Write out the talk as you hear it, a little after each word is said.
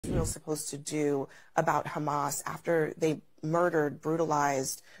Israel supposed to do about Hamas after they murdered,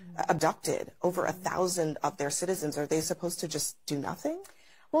 brutalized, abducted over 1,000 of their citizens? Are they supposed to just do nothing?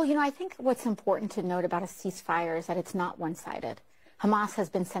 Well, I think what's important to note about a ceasefire is that it's not one-sided. Hamas has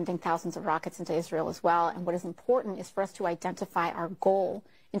been sending thousands of rockets into Israel as well, and what is important is for us to identify our goal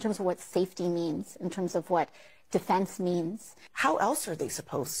in terms of what safety means, in terms of what defense means. How else are they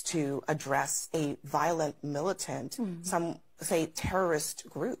supposed to address a violent, militant, some say terrorist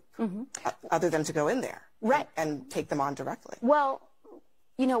group, other than to go in there and take them on directly? Well,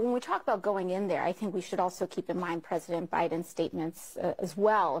 when we talk about going in there, I think we should also keep in mind President Biden's statements as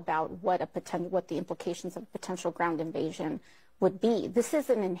well about what the implications of potential ground invasion would be. This is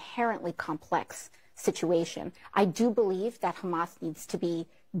an inherently complex situation. I do believe that Hamas needs to be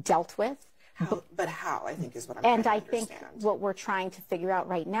dealt with. But how, I think, is what I'm trying to understand. And I think what we're trying to figure out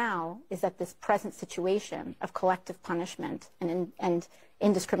right now is that this present situation of collective punishment and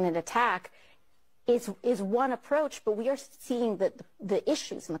indiscriminate attack is one approach, but we are seeing the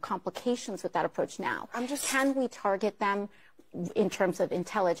issues and the complications with that approach now. Can we target them in terms of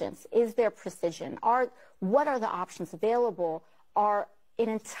intelligence? Is there precision? What are the options available? Are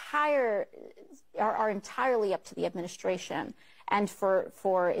entirely up to the administration and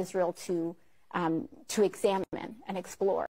for Israel to examine and explore.